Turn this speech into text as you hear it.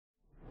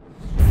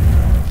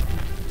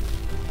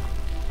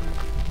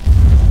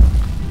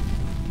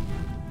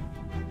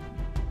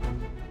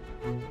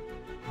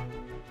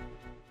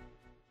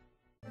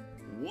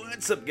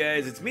What's up,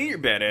 guys? It's me, your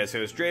badass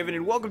host, Draven,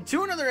 and welcome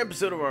to another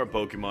episode of our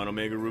Pokemon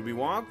Omega Ruby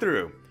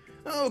walkthrough.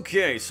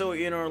 Okay, so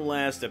in our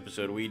last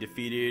episode, we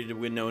defeated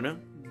Winona,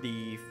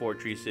 the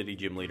Fortree City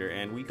gym leader,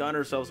 and we got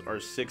ourselves our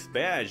 6th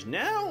badge.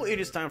 Now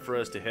it is time for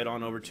us to head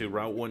on over to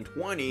Route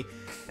 120,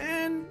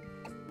 and,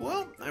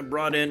 well, I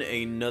brought in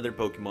another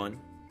Pokemon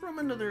from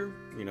another,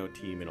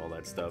 team and all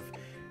that stuff.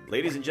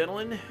 Ladies and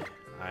gentlemen,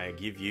 I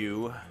give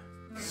you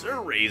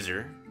Sir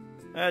Razor.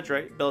 That's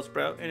right,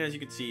 Bellsprout, and as you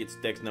can see, its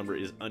dex number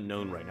is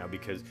unknown right now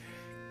because,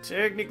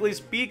 technically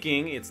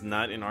speaking, it's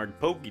not in our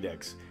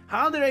Pokedex.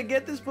 How did I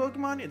get this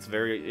Pokemon? It's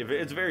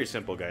very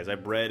simple, guys. I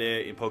bred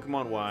it in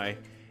Pokemon Y,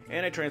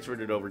 and I transferred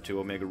it over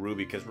to Omega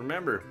Ruby, because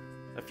remember,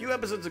 a few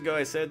episodes ago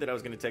I said that I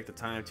was going to take the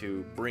time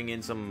to bring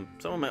in some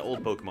of my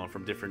old Pokemon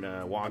from different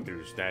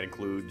walkthroughs. That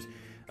includes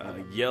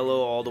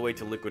Yellow all the way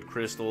to Liquid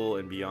Crystal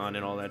and beyond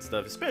and all that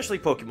stuff, especially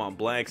Pokemon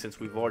Black, since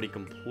we've already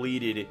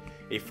completed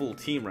a full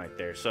team right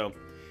there. So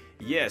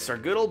yes, our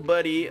good old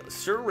buddy,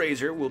 Sir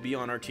Razor, will be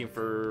on our team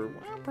for,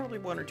 well, probably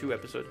 1 or 2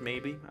 episodes,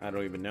 maybe. I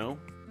don't even know,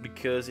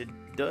 because it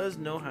does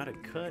know how to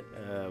cut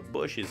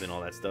bushes and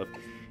all that stuff,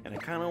 and I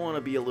kind of want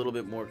to be a little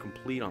bit more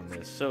complete on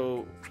this.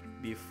 So,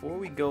 before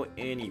we go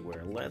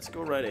anywhere, let's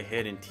go right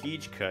ahead and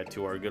teach cut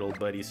to our good old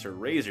buddy, Sir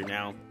Razor.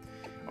 Now,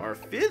 our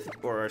 5th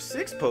or our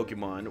 6th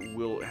Pokemon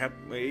will have,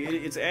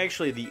 it's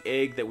actually the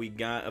egg that we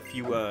got a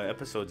few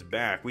episodes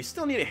back. We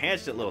still need to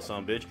hatch that little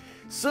son of a bitch.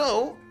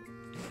 So,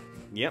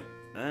 yep.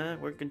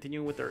 We're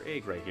continuing with our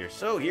egg right here.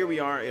 So here we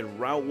are in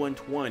Route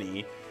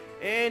 120,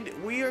 and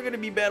we are going to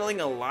be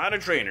battling a lot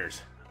of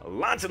trainers.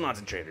 Lots and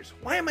lots of trainers.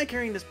 Why am I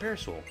carrying this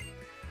parasol?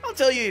 I'll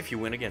tell you if you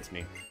win against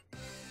me.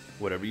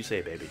 Whatever you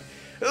say, baby.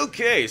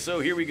 Okay, so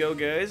here we go,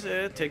 guys.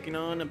 Taking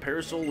on a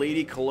parasol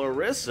lady,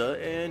 Clarissa,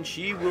 and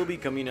she will be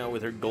coming out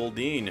with her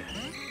Goldeen.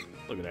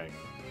 Look at that.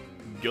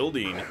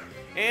 Goldeen.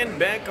 And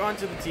back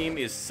onto the team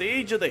is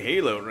Sage of the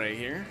Halo right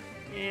here.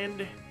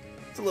 And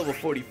it's a level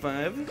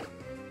 45.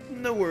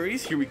 No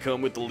worries, here we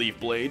come with the Leaf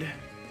Blade.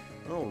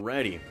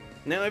 Alrighty.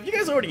 Now, if you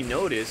guys already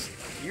noticed,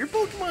 your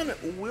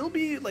Pokemon will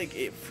be, like,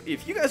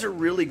 if you guys are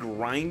really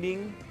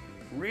grinding,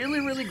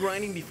 really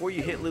grinding before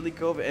you hit Lily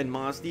Cove and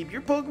Moss Deep,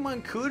 your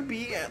Pokemon could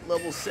be at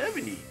level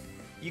 70.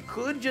 You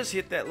could just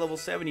hit that level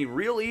 70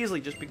 real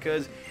easily, just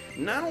because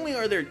not only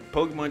are there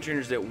Pokemon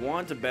trainers that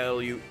want to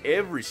battle you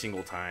every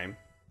single time,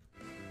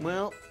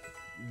 well,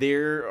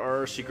 there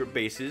are secret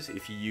bases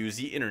if you use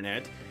the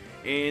internet.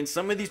 And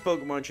some of these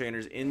Pokemon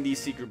trainers in these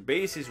secret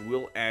bases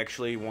will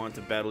actually want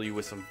to battle you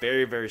with some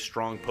very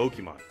strong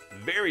Pokemon.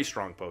 Very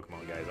strong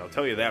Pokemon, guys. I'll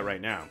tell you that right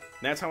now.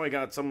 That's how I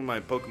got some of my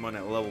Pokemon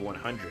at level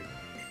 100.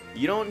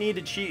 You don't need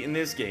to cheat in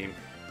this game.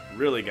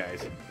 Really,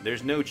 guys.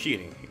 There's no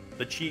cheating.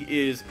 The cheat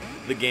is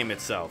the game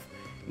itself.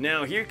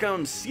 Now, here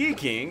comes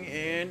Seaking,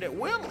 and,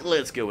 well,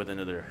 let's go with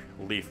another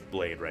Leaf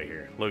Blade right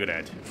here. Look at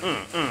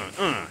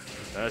that.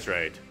 That's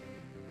right.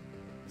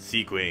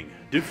 Seaking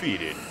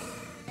defeated.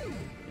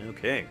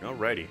 Okay,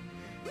 alrighty.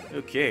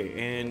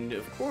 Okay, and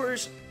of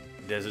course,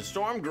 Desert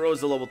Storm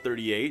grows to level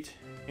 38,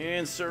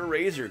 and Sir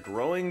Razor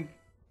growing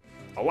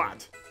a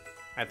lot.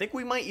 I think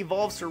we might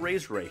evolve Sir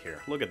Razor right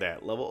here. Look at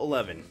that, level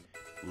 11.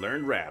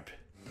 Learned Rap.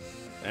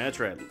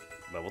 That's right,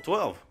 level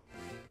 12.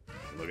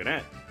 Look at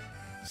that.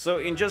 So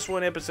in just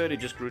one episode, it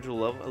just grew to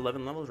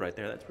 11 levels right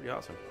there. That's pretty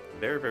awesome.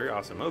 Very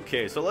awesome.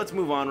 Okay, so let's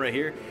move on right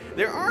here.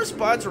 There are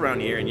spots around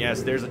here, and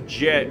yes, there's a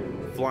jet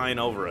flying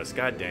over us.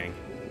 God dang.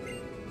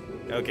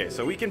 Okay,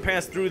 so we can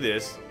pass through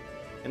this,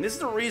 and this is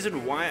the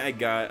reason why I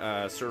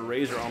got Sir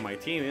Razor on my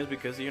team, is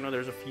because,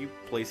 there's a few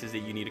places that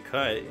you need to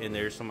cut, and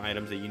there's some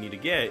items that you need to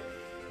get,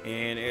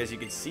 and as you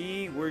can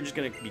see, we're just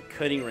going to be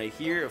cutting right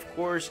here. Of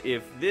course,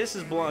 if this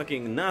is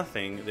blocking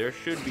nothing, there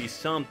should be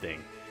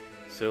something.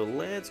 So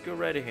let's go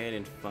right ahead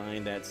and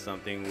find that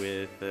something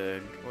with, oh,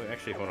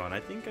 actually, hold on,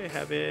 I think I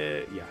have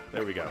it. Yeah,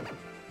 there we go.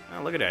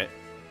 Oh, look at that.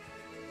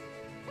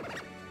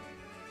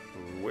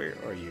 Where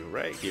are you?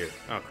 Right here.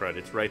 Oh, crud,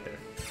 it's right there.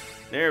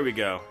 There we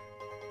go.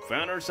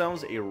 Found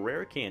ourselves a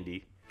rare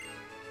candy.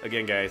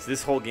 Again, guys,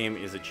 this whole game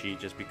is a cheat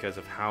just because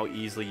of how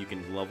easily you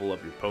can level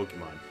up your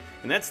Pokemon.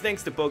 And that's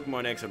thanks to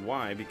Pokemon X and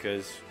Y,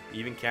 because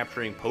even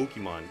capturing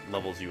Pokemon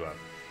levels you up.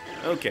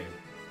 Okay.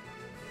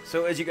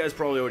 So as you guys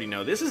probably already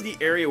know, this is the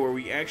area where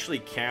we actually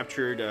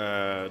captured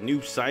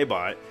Noob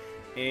Saibot.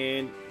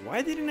 And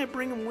why didn't I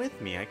bring him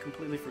with me? I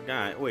completely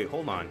forgot. Wait,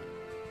 hold on.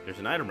 There's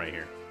an item right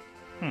here.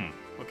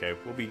 Okay,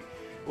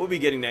 we'll be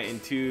getting that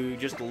into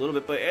just a little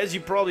bit, but as you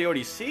probably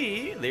already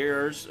see,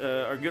 there's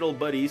our good old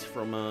buddies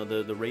from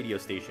the radio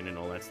station and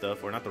all that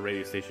stuff, or not the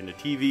radio station, the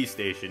TV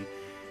station.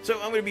 So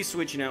I'm going to be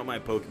switching out my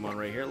Pokemon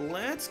right here.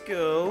 Let's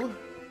go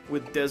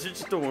with Desert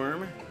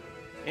Storm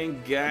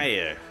and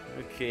Gaia.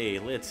 Okay,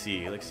 let's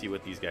see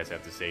what these guys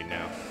have to say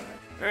now.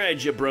 Alright,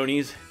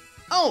 jabronis.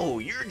 Oh,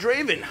 you're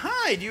Draven.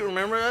 Hi, do you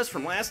remember us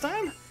from last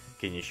time?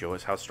 Can you show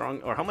us how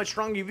strong, or how much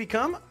stronger you've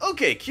become?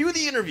 Okay, cue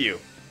the interview.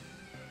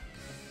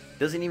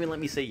 Doesn't even let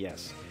me say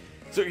yes.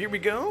 So here we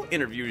go.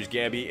 Interviewers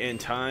Gabby and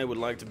Ty would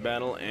like to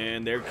battle,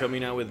 and they're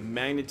coming out with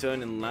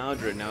Magneton and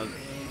Loudred. Now,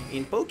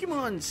 in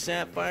Pokemon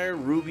Sapphire,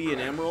 Ruby,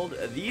 and Emerald,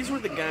 these were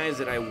the guys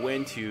that I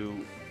went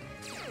to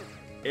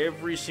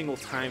every single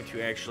time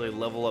to actually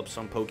level up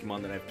some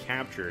Pokemon that I've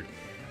captured.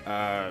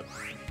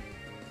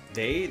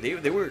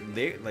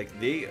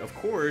 They of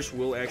course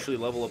will actually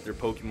level up their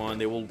Pokemon.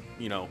 They will,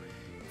 you know,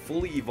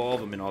 fully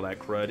evolve them and all that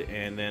crud,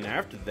 and then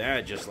after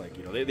that, just like,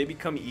 you know, they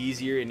become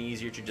easier and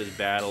easier to just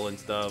battle and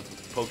stuff.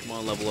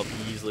 Pokemon level up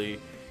easily.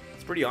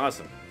 It's pretty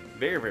awesome.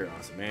 Very, very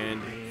awesome.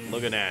 And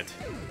look at that.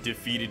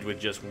 Defeated with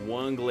just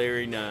one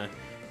glaring,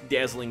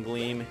 dazzling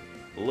gleam.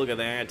 Look at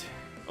that.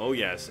 Oh,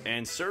 yes.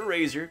 And Sir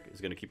Razor is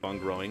going to keep on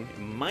growing. It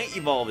might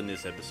evolve in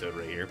this episode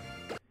right here.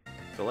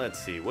 So let's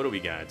see. What do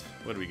we got?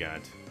 What do we got?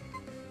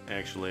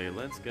 Actually,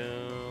 let's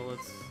go.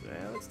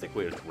 Let's stick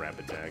with Wrap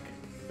Attack.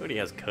 He already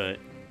has Cut.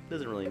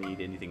 Doesn't really need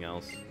anything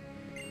else.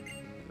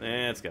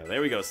 Let's go.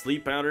 There we go.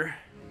 Sleep Powder.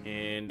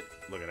 And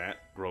look at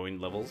that. Growing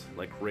levels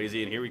like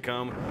crazy. And here we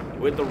come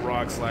with the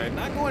Rock Slide.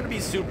 Not going to be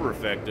super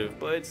effective,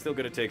 but it's still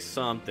going to take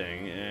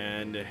something.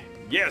 And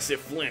yes, it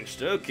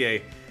flinched.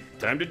 Okay.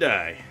 Time to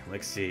die.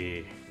 Let's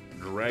see.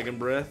 Dragon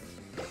Breath.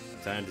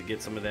 Time to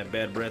get some of that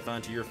bad breath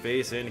onto your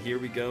face. And here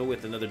we go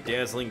with another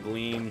Dazzling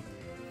Gleam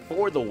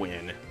for the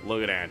win.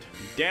 Look at that.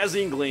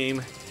 Dazzling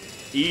Gleam.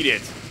 Eat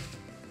it.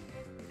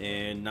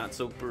 And not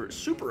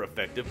super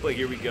effective, but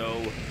here we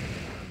go.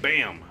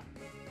 Bam.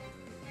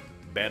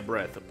 Bad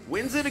breath.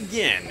 Wins it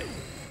again.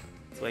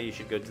 That's why you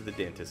should go to the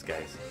dentist,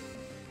 guys.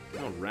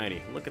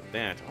 Alrighty, look at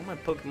that. All my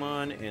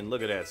Pokemon, and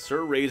look at that.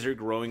 Sir Razor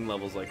growing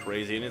levels like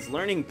crazy, and it's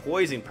learning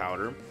Poison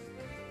Powder.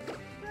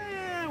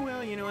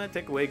 Well, you know what?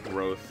 Take away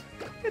growth.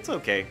 It's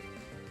okay.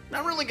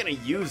 Not really gonna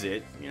use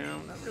it, you know.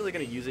 Not really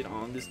gonna use it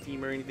on this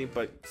team or anything,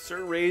 but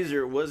Sir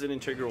Razor was an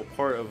integral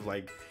part of,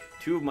 like,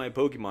 2 of my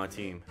Pokemon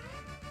team.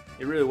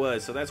 It really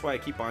was, so that's why I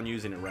keep on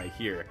using it right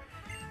here.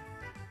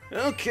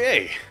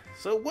 Okay,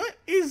 so what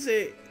is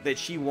it that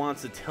she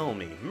wants to tell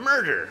me?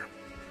 Murder!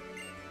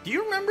 Do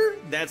you remember?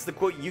 That's the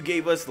quote you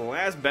gave us the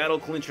last battle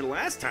clincher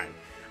last time.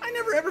 I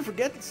never ever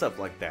forget stuff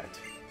like that.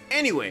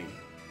 Anyway,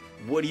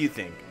 what do you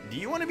think? Do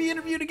you want to be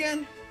interviewed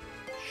again?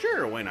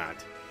 Sure, why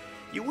not?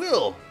 You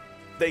will.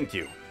 Thank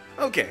you.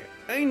 Okay,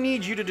 I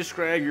need you to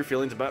describe your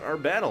feelings about our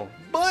battle,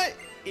 but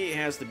it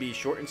has to be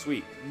short and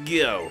sweet.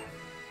 Go!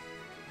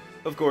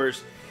 Of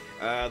course,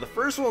 the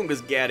first one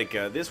was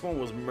Gattaca. This one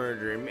was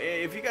Murder.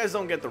 If you guys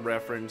don't get the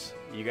reference,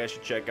 you guys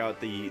should check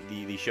out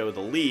the show The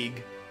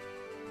League.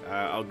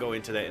 I'll go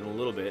into that in a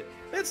little bit.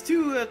 That's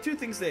two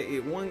things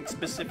that one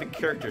specific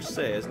character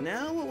says.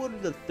 Now, what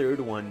would the third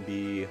one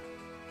be?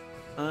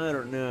 I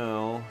don't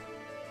know.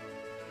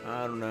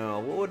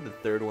 What would the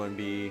third one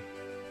be?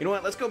 You know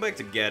what? Let's go back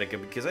to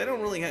Gattaca because I don't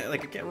really I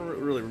can't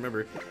really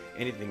remember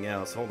anything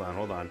else. Hold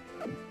on.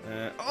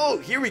 Oh,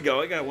 here we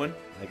go. I got one.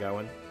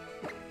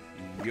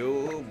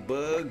 Yo,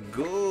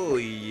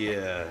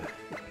 Bagoya.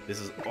 This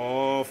is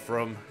all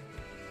from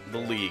The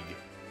League.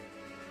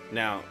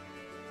 Now,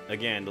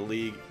 again, The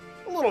League,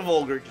 a little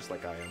vulgar, just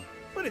like I am,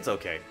 but it's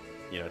okay.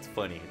 You know, it's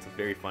funny. It's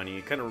very funny.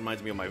 It kind of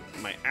reminds me of my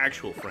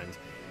actual friends.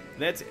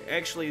 That's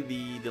actually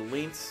the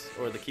lengths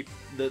or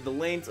the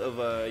lengths of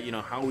you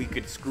know, how we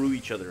could screw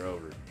each other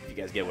over. If you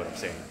guys get what I'm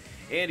saying.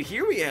 And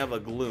here we have a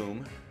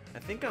Gloom. I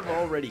think I've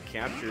already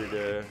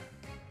captured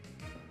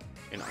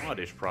an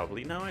Oddish,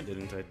 probably. No, I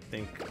didn't. I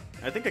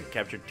think I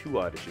captured 2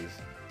 Oddishes.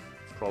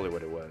 That's probably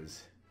what it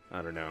was.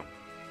 I don't know.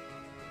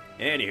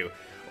 Anywho,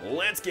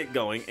 let's get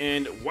going.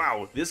 And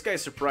wow, this guy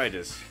surprised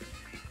us.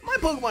 My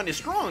Pokemon is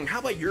strong. How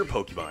about your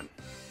Pokemon?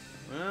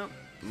 Well,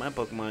 my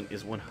Pokemon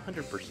is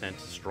 100%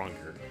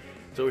 stronger.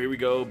 So here we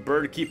go.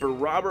 Birdkeeper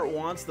Robert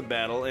wants the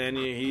battle, and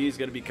he's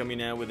going to be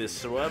coming out with his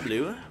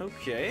Swablu.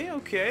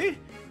 Okay.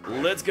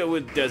 Let's go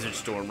with Desert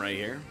Storm right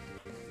here.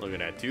 Look at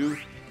that, 2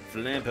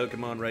 Flam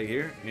Pokemon right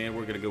here, and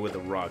we're going to go with the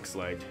Rock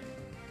Slide.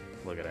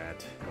 Look at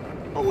that.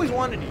 Always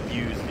wanted to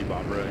use the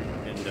Barbara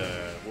and,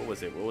 what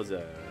was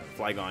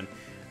Flygon.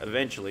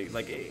 Eventually,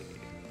 like,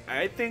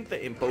 I think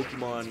that in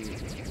Pokemon,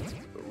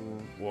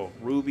 well,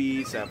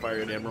 Ruby,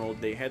 Sapphire, and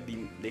Emerald, they had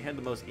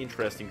the most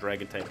interesting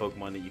Dragon-type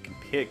Pokemon that you can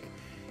pick.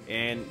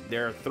 And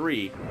there are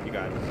 3. You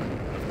got,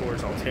 of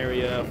course,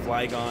 Altaria,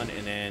 Flygon,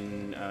 and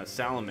then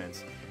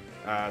Salamence.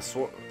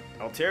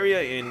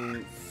 Altaria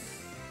and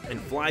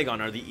Flygon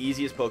are the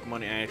easiest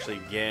Pokemon to actually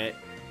get.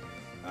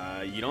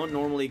 You don't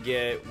normally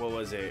get,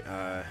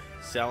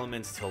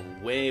 Salamence till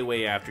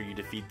way after you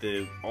defeat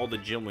all the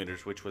gym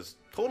leaders, which was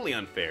totally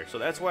unfair. So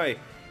that's why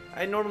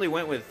I normally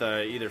went with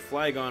either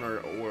Flygon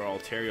or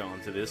Altaria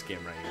onto this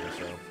game right here.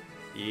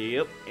 So,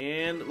 yep.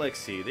 And let's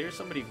see, there's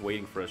somebody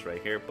waiting for us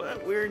right here,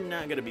 but we're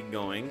not gonna be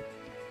going.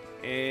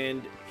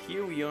 And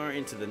here we are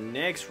into the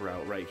next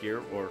route right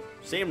here, or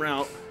same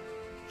route,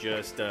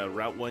 just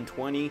Route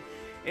 120.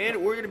 And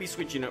we're going to be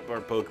switching up our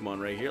Pokemon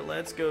right here.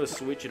 Let's go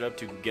switch it up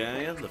to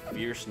Gaia, the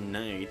Fierce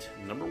Knight,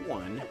 number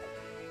 1.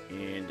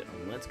 And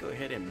let's go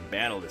ahead and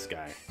battle this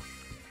guy.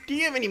 Do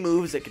you have any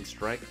moves that can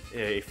strike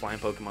a flying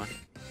Pokemon?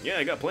 Yeah,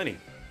 I got plenty.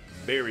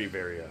 Very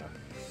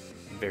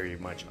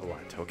much a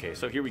lot. Okay,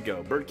 so here we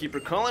go.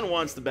 Birdkeeper Colin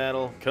wants the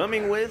battle,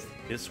 coming with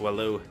his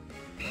Swallow.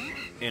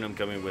 And I'm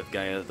coming with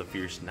Gaia the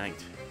Fierce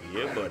Knight.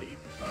 Yeah, buddy.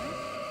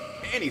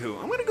 Anywho,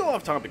 I'm going to go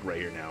off topic right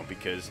here now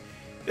because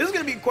this is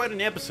going to be quite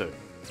an episode.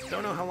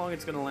 Don't know how long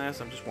it's going to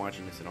last. I'm just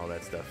watching this and all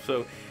that stuff.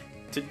 So,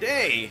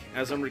 today,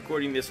 as I'm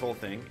recording this whole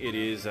thing, it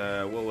is,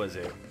 what was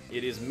it?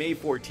 It is May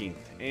 14th.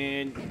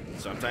 And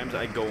sometimes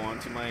I go on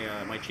to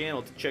my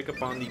channel to check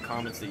up on the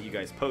comments that you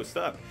guys post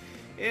up.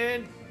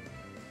 And,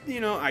 you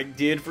know, I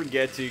did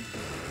forget to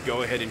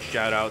go ahead and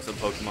shout out some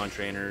Pokemon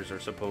trainers or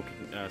some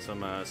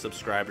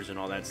subscribers and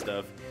all that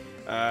stuff.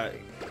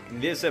 In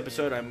this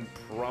episode, I'm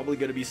probably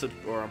going to be,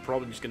 I'm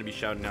probably just going to be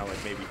shouting out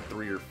like maybe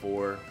 3 or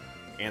 4,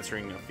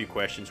 answering a few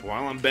questions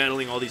while I'm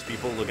battling all these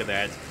people. Look at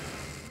that.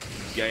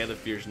 Gaia the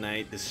Fierce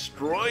Knight,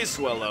 destroy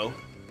Swellow,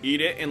 eat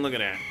it, and look at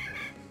that.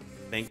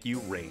 Thank you,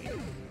 Rain.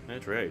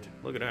 That's right.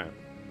 Look at that.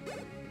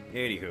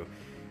 Anywho,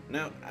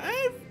 now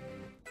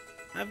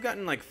I've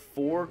gotten like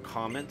 4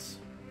 comments.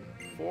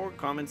 4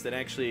 comments that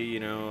actually, you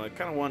know, I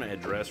kind of want to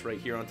address right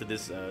here onto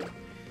this,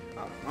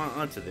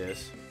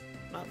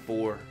 Not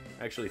 4,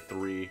 actually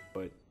 3,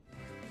 but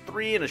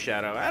 3 and a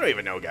shout out. I don't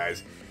even know,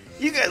 guys.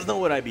 You guys know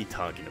what I be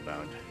talking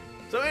about.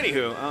 So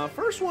anywho,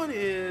 first one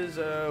is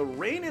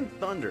Rain and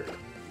Thunder.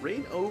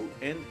 Rain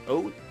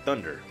O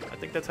Thunder. I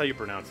think that's how you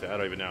pronounce it. I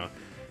don't even know.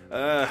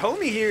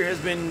 Homie here has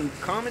been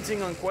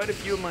commenting on quite a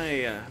few of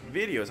my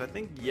videos. I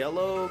think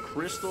Yellow,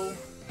 Crystal.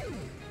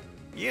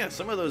 Yeah,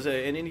 some of those,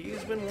 and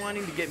he's been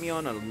wanting to get me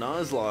on a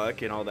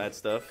Nuzlocke and all that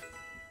stuff.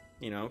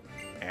 You know,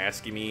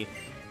 asking me,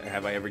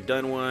 have I ever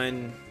done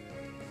one?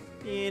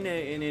 And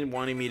then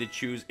wanting me to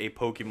choose a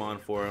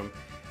Pokemon for him.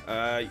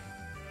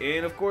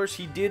 And of course,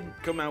 he did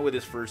come out with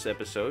his first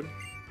episode.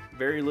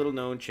 Very little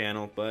known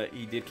channel, but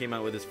he did come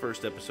out with his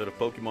first episode of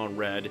Pokemon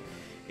Red.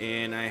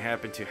 And I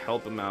happened to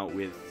help him out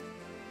with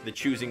the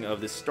choosing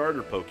of the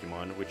starter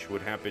Pokemon, which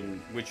would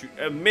happen, which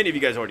many of you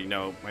guys already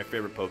know, my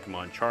favorite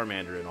Pokemon,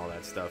 Charmander and all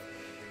that stuff.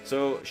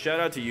 So, shout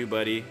out to you,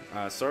 buddy.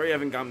 Sorry I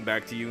haven't gotten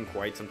back to you in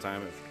quite some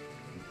time.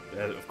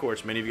 Of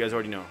course, many of you guys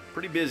already know.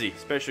 Pretty busy,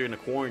 especially in the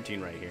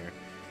quarantine right here.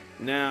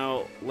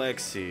 Now,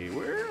 let's see.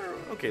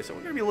 Okay, so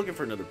we're going to be looking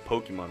for another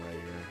Pokemon right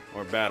here,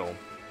 or battle.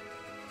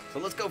 So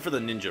let's go for the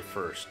Ninja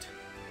first.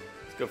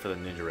 Let's go for the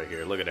Ninja right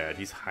here. Look at that,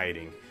 he's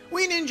hiding.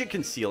 We Ninja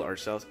conceal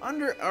ourselves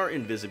under our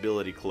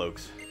invisibility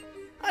cloaks.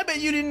 I bet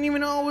you didn't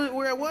even know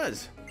where I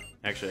was.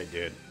 Actually, I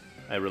did.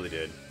 I really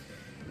did.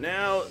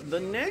 Now, the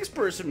next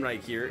person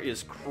right here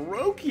is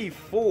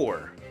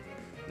Croaky4.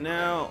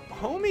 Now,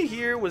 homie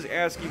here was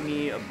asking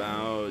me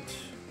about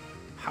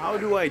how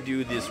do I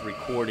do this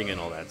recording and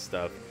all that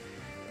stuff.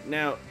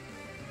 Now,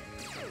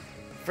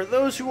 for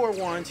those who are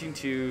wanting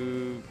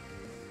to,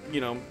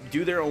 you know,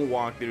 do their own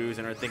walkthroughs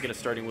and are thinking of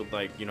starting with,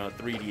 like, you know, a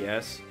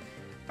 3DS,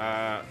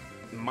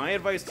 my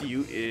advice to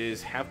you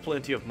is have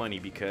plenty of money,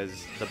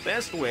 because the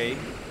best way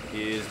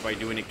is by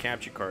doing a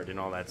capture card and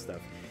all that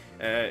stuff.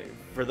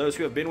 For those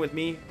who have been with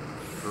me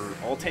for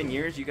all 10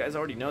 years, you guys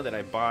already know that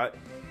I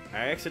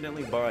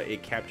accidentally bought a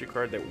capture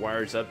card that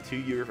wires up to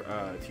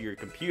your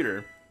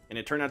computer, and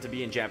it turned out to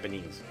be in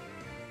Japanese.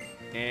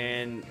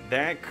 And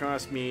that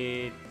cost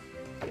me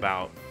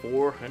about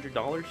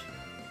 $400.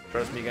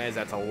 Trust me, guys,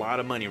 that's a lot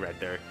of money right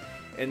there.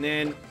 And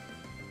then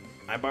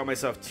I bought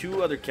myself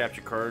 2 other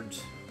capture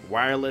cards,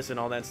 wireless and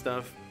all that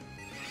stuff,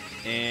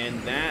 and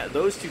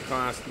those 2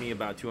 cost me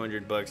about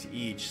 $200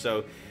 each.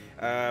 So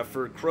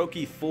for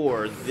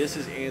Croaky4, this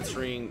is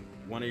answering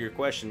one of your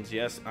questions.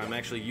 Yes, I'm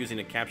actually using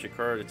a capture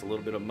card. It's a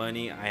little bit of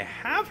money. I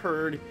have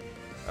heard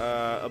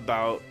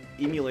about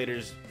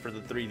emulators for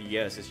the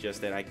 3DS. It's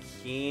just that I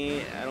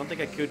don't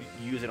think I could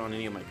use it on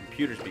any of my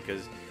computers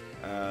because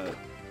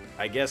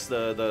I guess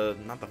not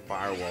the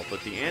firewall,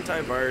 but the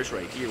antivirus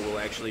right here will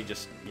actually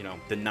just, you know,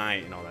 deny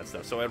it and all that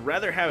stuff. So I'd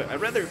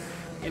rather,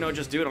 you know,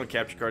 just do it on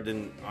capture card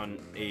than on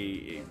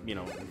a you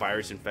know,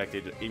 virus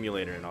infected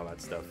emulator and all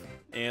that stuff.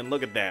 And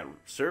look at that,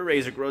 Sir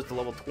Razor grows to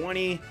level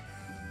 20.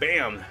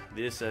 Bam!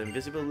 This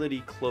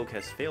invisibility cloak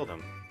has failed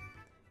him.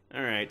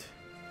 All right,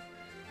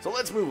 so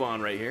let's move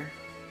on right here.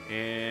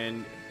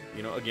 And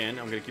you know, again,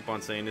 I'm gonna keep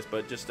on saying this,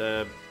 but just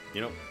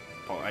you know,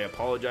 I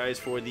apologize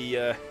for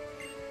the.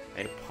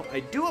 I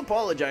do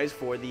apologize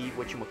for the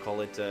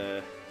whatchamacallit,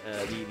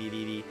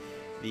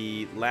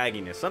 the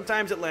lagginess.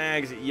 Sometimes it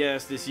lags.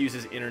 Yes, this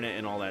uses internet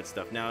and all that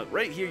stuff. Now,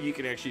 right here, you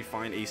can actually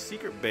find a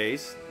secret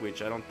base,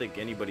 which I don't think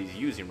anybody's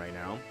using right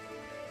now.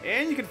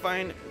 And you can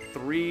find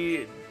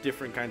 3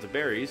 different kinds of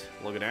berries.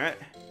 Look at that.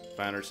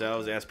 Found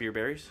ourselves Aspire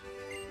berries.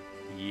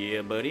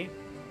 Yeah, buddy.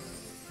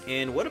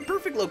 And what a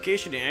perfect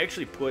location to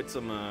actually put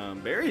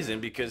some berries in,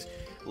 because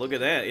look at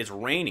that. It's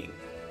raining.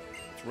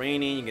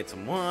 Raining, you get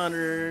some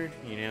water,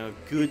 you know,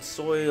 good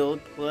soil,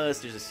 plus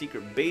there's a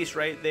secret base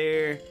right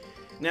there.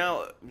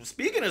 Now,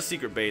 speaking of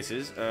secret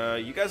bases,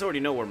 you guys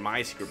already know where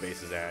my secret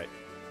base is at.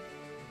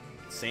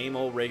 Same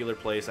old regular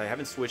place. I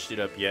haven't switched it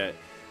up yet.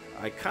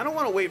 I kind of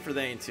want to wait for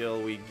that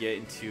until we get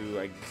into,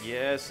 I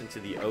guess, into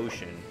the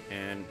ocean.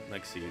 And,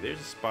 let's see, there's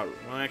a spot.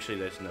 Well, actually,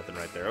 there's nothing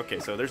right there. Okay,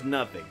 so there's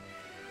nothing.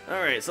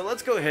 Alright, so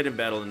let's go ahead and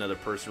battle another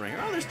person right here.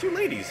 Oh, there's 2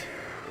 ladies.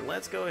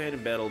 Let's go ahead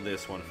and battle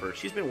this one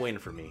first. She's been waiting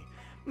for me.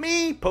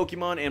 Me,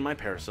 Pokemon, and my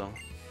Parasol.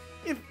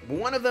 If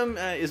one of them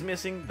is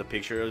missing, the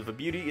picture of a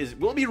beauty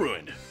will be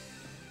ruined.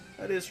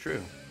 That is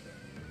true.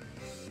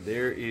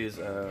 There is,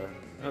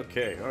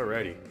 okay,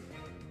 alrighty.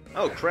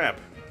 Oh, crap.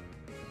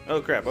 Oh,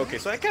 crap. Okay,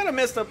 so I kind of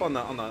messed up on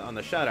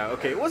the shout-out.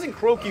 Okay, it wasn't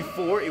Croaky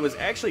 4, it was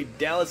actually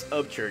Dallas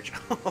Upchurch.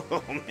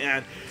 Oh,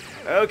 man.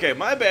 Okay,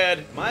 my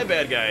bad. My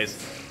bad,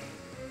 guys.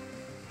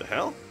 The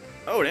hell?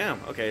 Oh, damn.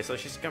 Okay, so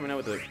she's coming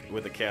out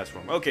with the cast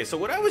form. Okay, so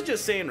what I was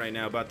just saying right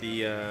now about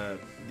the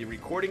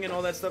recording and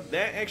all that stuff,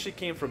 that actually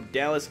came from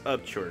Dallas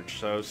Upchurch.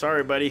 So,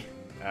 sorry, buddy.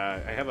 I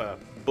have a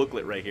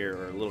booklet right here,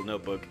 or a little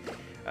notebook.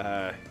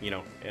 You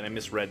know, and I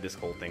misread this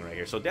whole thing right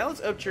here. So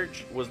Dallas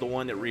Upchurch was the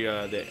one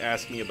that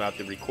asked me about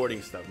the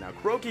recording stuff. Now,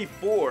 Croaky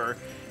 4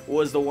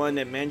 was the one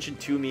that mentioned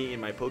to me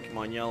in my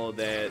Pokemon Yellow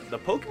that the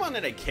Pokemon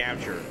that I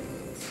capture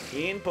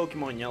in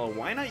Pokemon Yellow,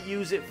 why not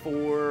use it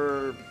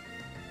for,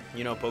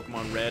 you know,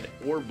 Pokemon Red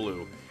or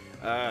Blue?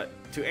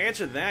 To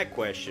answer that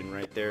question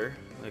right there,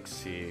 let's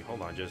see.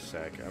 Hold on just a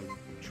sec. I'm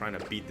trying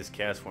to beat this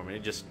cast form, and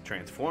it just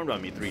transformed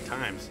on me 3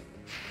 times.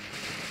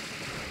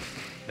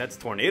 That's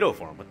Tornado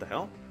form. What the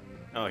hell?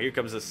 Oh, here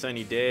comes a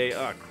sunny day.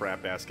 Oh,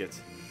 crap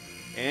baskets.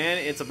 And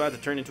it's about to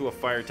turn into a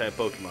Fire-type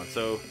Pokemon.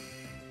 So,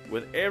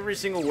 with every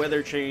single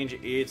weather change,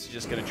 it's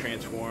just going to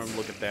transform.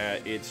 Look at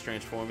that. It's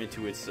transformed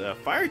into its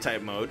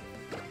Fire-type mode.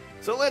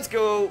 So, let's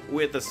go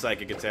with the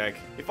Psychic attack.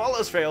 If all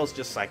else fails,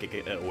 just Psychic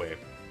it away.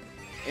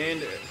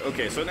 And,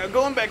 okay, so now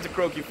going back to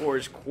Croaky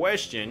 4's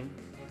question,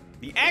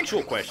 the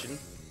actual question,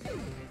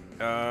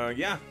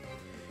 yeah.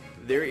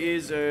 There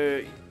is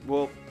a,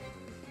 well,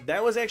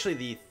 that was actually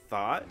the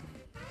thought.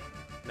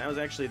 That was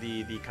actually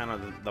the kind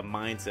of the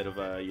mindset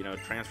of, you know,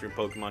 transferring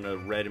Pokemon to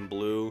Red and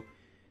Blue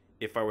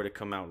if I were to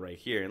come out right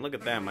here. And look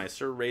at that, my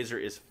Sir Razor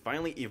is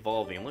finally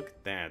evolving. Look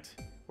at that.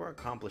 We're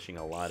accomplishing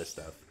a lot of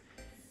stuff.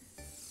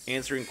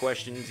 Answering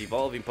questions,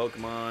 evolving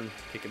Pokemon,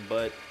 kicking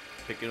butt,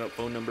 picking up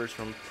phone numbers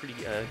from pretty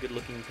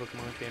good-looking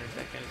Pokemon trainers,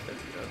 that kind of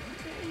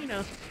stuff. You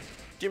know,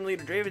 Gym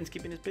Leader Draven's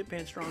keeping his pit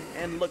pants strong.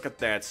 And look at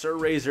that, Sir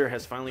Razor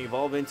has finally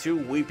evolved into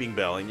Weeping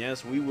Bell. And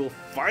yes, we will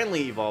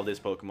finally evolve this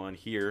Pokemon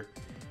here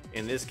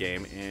in this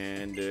game,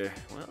 and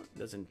well, it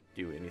doesn't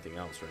do anything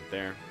else right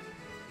there.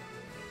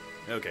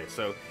 Okay,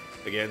 so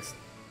again,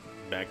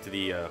 back to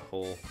the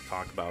whole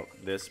talk about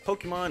this.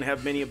 Pokemon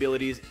have many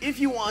abilities. If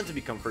you want to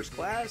become first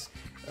class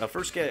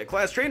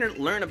trainer,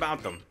 learn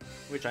about them,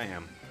 which I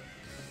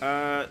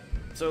am.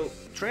 So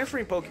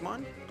transferring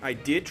Pokemon, I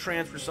did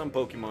transfer some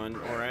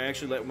Pokemon, or I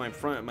actually let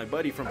my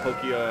buddy from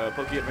Poke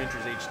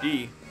Adventures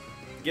HD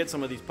get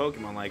some of these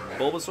Pokemon, like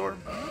Bulbasaur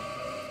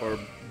or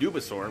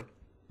Dubasaur.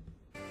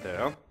 The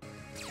hell?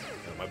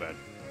 Oh, my bad.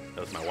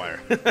 That was my wire.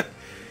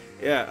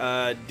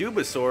 Yeah,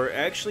 Dubasaur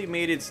actually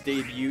made its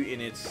debut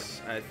in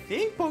its, I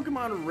think,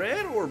 Pokemon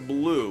Red or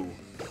Blue.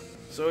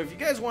 So if you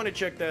guys want to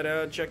check that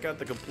out, check out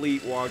the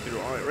complete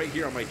walkthrough right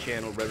here on my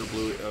channel, Red or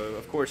Blue.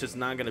 Of course, it's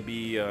not going to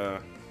be,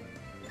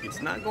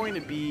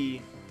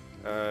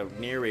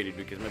 narrated,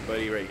 because my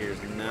buddy right here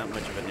is not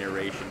much of a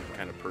narration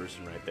kind of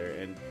person right there.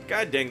 And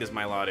god dang, this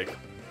Milotic.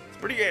 It's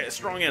pretty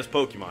strong-ass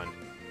Pokemon.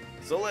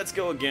 So let's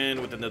go again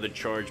with another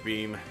Charge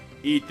Beam.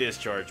 Eat this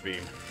Charge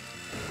Beam.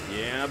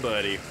 Yeah,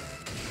 buddy.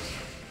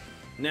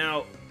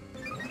 Now,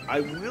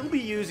 I will be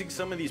using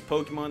some of these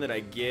Pokemon that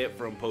I get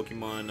from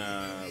Pokemon,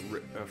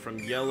 from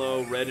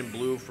Yellow, Red, and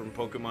Blue, from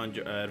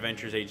Pokemon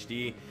Adventures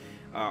HD,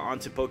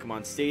 onto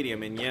Pokemon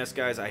Stadium. And yes,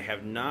 guys, I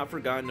have not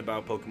forgotten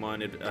about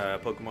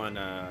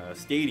Pokemon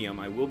Stadium.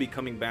 I will be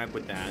coming back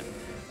with that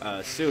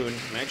soon.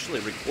 I'm actually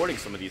recording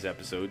some of these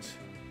episodes.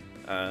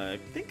 I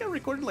think I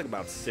recorded like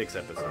about 6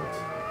 episodes.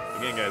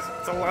 Again, guys,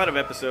 it's a lot of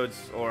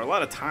episodes, or a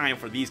lot of time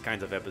for these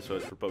kinds of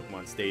episodes for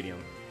Pokemon Stadium.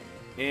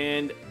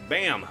 And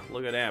bam,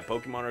 look at that.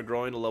 Pokemon are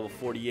growing to level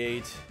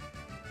 48.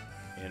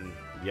 And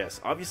yes,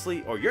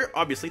 obviously, or you're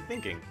obviously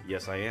thinking,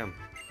 yes, I am.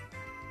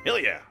 Hell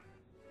yeah.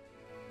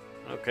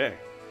 Okay,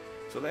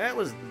 so that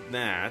was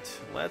that.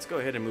 Let's go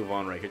ahead and move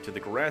on right here to the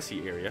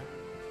grassy area,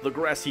 the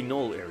grassy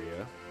knoll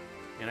area.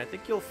 And I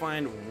think you'll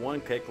find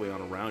one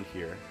Kecleon around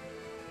here.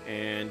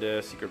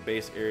 And secret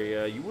base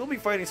area, you will be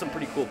fighting some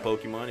pretty cool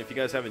Pokemon. If you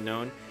guys haven't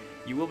known,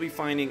 you will be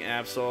finding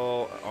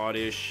Absol,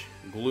 Oddish,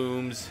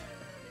 Glooms,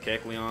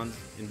 Kecleons,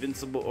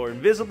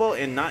 invisible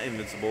and not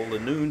invincible,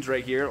 Linoons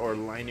right here, or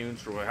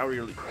Linoons, or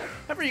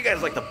however you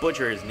guys like to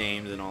butcher his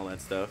names and all that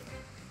stuff.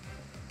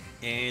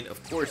 And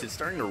of course, it's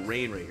starting to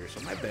rain right here, so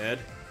my bad.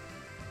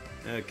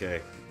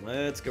 Okay,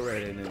 let's go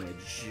right in and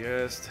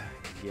just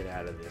get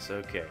out of this.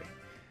 Okay.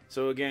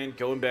 So again,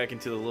 going back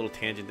into the little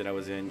tangent that I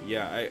was in,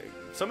 yeah,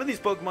 some of these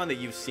Pokemon that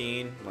you've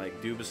seen,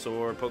 like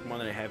Dubasaur, Pokemon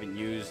that I haven't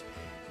used,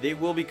 they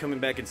will be coming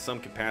back in some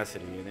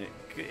capacity,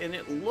 and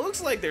it looks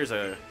like there's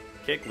a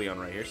Kecleon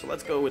right here, so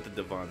let's go with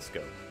the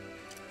Devonscope.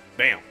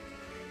 Bam!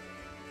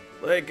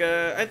 Like,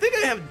 I think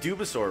I have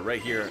Dubasaur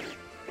right here.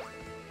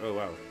 Oh,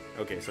 wow.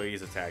 Okay, so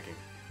he's attacking.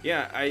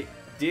 Yeah, I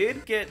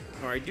did get,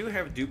 or I do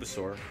have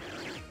Dubasaur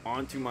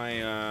onto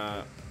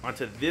my,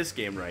 onto this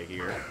game right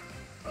here,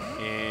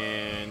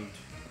 and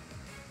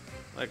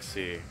let's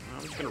see.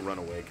 I'm just gonna run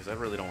away because I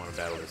really don't want to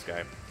battle this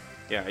guy.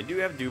 yeah, I do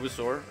have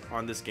Dubasaur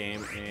on this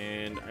game,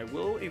 and I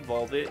will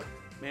evolve it.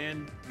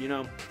 And, you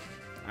know,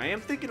 I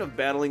am thinking of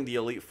battling the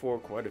Elite Four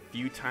quite a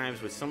few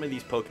times with some of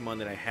these Pokemon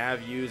that I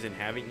have used and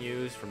haven't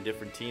used from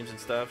different teams and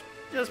stuff,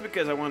 just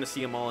because I want to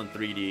see them all in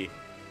 3D.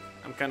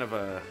 I'm kind of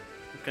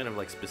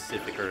like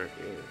specific or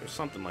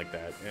something like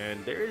that.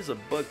 And there is a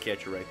bug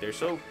catcher right there,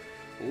 so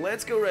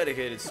let's go right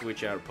ahead and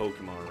switch out a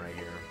Pokemon right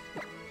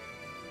here.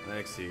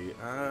 Let's see.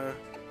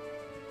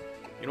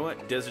 You know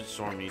what? Desert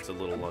Storm needs a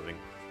little loving.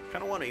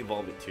 Kind of want to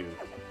evolve it too.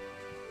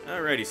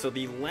 Alrighty, so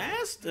the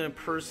last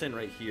person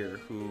right here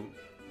who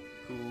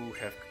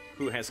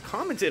has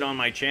commented on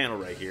my channel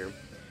right here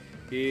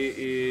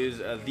is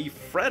the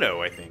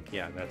Freddo, I think.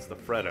 Yeah, that's the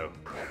Freddo.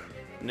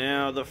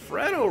 Now, the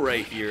Freddo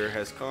right here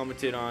has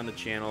commented on the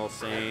channel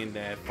saying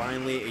that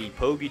finally a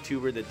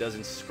PokeTuber that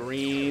doesn't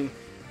scream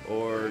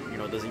or, you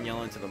know, doesn't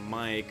yell into the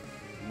mic,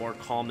 more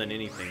calm than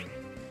anything.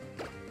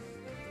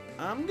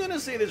 I'm gonna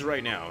say this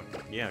right now.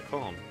 Yeah,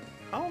 calm.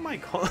 How am I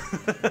calm?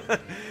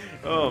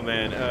 Oh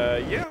man,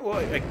 yeah. Well,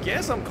 I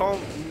guess I'm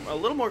calm, a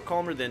little more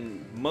calmer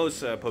than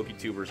most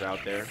PokeTubers out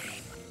there.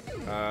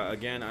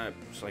 Again,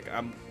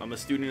 I'm a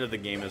student of the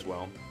game as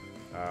well.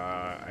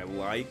 I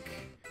like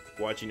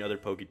watching other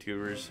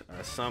PokeTubers.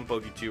 Some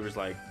PokeTubers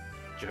like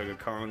Jugga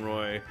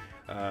Conroy,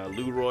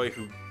 Lueroi,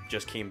 who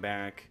just came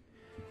back,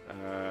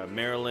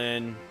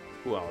 Marriland,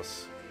 who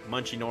else?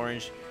 Munching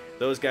Orange.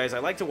 Those guys, I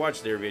like to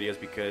watch their videos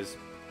because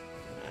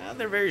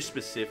they're very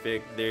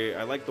specific.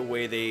 I like the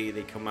way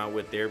they come out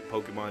with their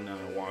Pokemon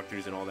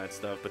walkthroughs and all that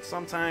stuff. But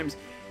sometimes,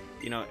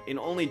 you know, in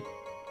only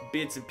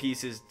bits and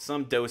pieces,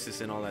 some doses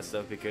and all that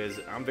stuff, because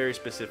I'm very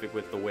specific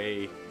with the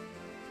way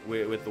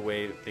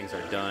things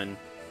are done.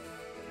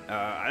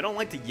 I don't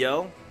like to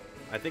yell.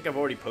 I think I've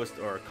already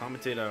posted or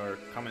commented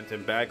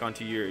back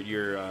onto your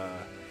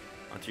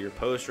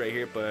post right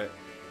here, but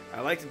I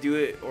like to do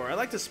it, or I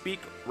like to speak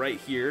right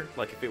here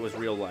like if it was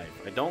real life.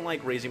 I don't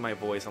like raising my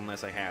voice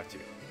unless I have to.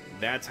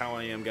 That's how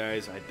I am,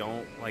 guys. I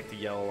don't like to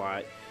yell a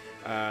lot.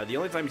 The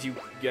only times you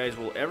guys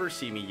will ever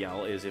see me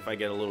yell is if I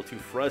get a little too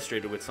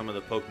frustrated with some of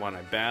the Pokemon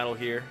I battle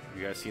here.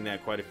 You guys seen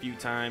that quite a few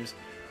times.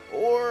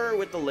 Or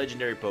with the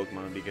legendary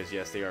Pokemon, because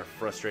yes, they are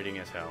frustrating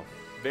as hell.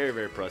 Very,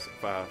 very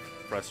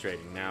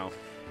frustrating. Now,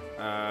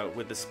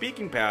 with the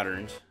speaking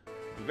patterns,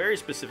 I'm very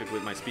specific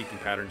with my speaking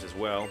patterns as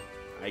well.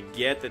 I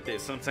get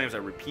that sometimes I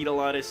repeat a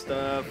lot of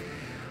stuff.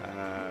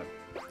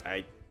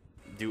 I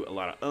do a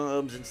lot of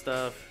ums and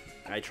stuff.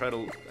 I try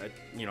to,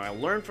 you know, I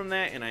learn from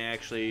that, and I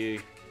actually,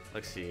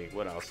 let's see,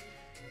 what else?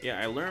 Yeah,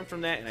 I learn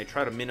from that, and I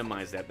try to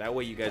minimize that. That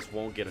way you guys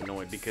won't get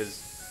annoyed,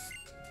 because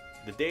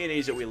the day and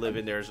age that we live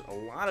in, there's a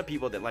lot of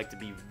people that like to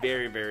be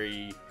very,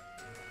 very,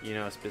 you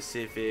know,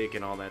 specific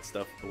and all that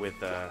stuff with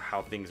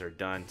how things are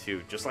done,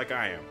 too, just like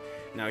I am.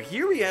 Now,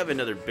 here we have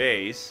another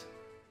base,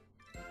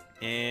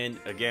 and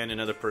again,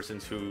 another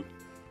person's who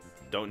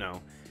don't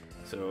know.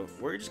 So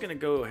we're just gonna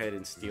go ahead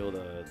and steal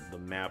the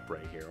map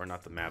right here, or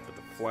not the map, but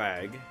the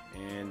flag.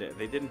 And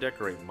they didn't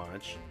decorate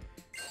much,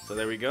 so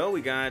there we go.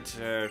 We got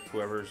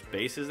whoever's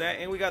base is that,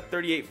 and we got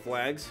 38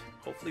 flags.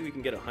 Hopefully we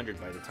can get 100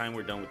 by the time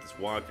we're done with this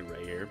walkthrough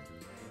right here.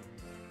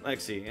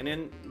 Let's see. And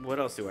then what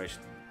else do I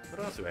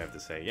have to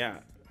say? Yeah,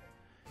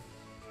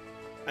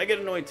 I get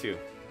annoyed too.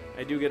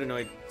 I do get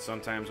annoyed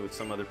sometimes with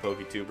some other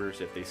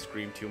PokeTubers if they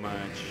scream too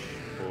much,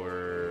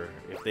 or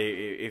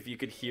if you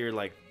could hear,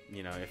 like,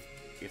 you know,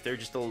 if they're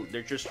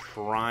just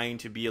trying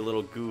to be a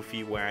little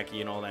goofy, wacky,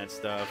 and all that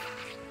stuff,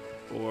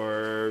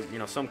 or, you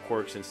know, some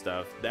quirks and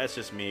stuff. That's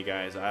just me,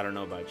 guys. I don't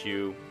know about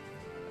you.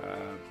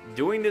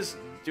 Doing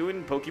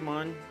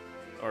Pokemon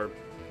or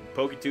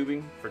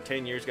PokeTubing for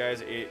 10 years,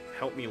 guys, it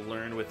helped me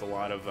learn with a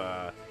lot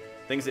of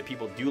things that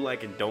people do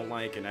like and don't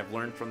like, and I've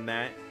learned from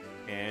that.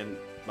 And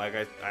like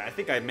I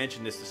think I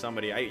mentioned this to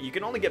somebody, you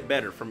can only get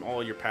better from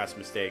all your past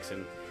mistakes,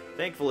 and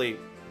thankfully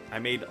I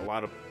made a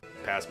lot of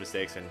past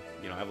mistakes, and,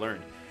 you know, I've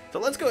learned. So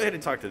let's go ahead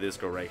and talk to this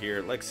girl right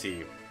here. Let's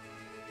see.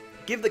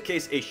 Give the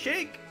case a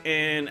shake,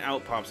 and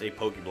out pops a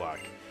Pokeblock.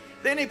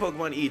 Then a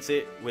Pokemon eats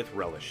it with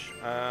relish.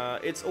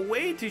 It's a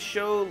way to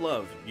show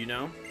love, you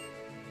know?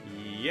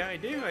 Yeah, I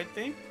do, I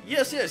think.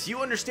 Yes, you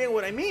understand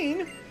what I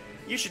mean.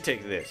 You should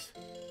take this.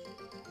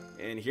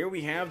 And here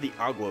we have the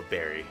Agua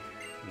Berry.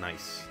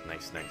 Nice.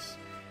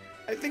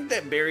 I think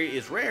that berry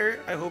is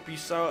rare. I hope you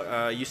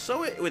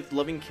sow it with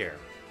loving care.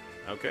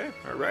 Okay,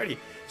 alrighty.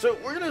 So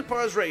we're gonna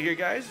pause right here,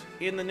 guys.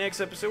 In the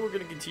next episode, we're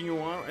gonna continue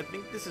on. I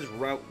think this is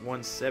Route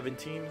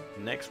 117.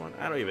 Next one,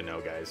 I don't even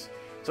know, guys.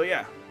 So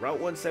yeah, Route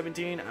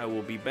 117. I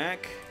will be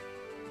back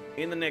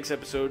in the next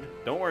episode.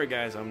 Don't worry,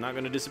 guys. I'm not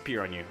gonna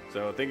disappear on you.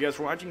 So thank you guys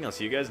for watching. I'll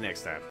see you guys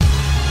next time.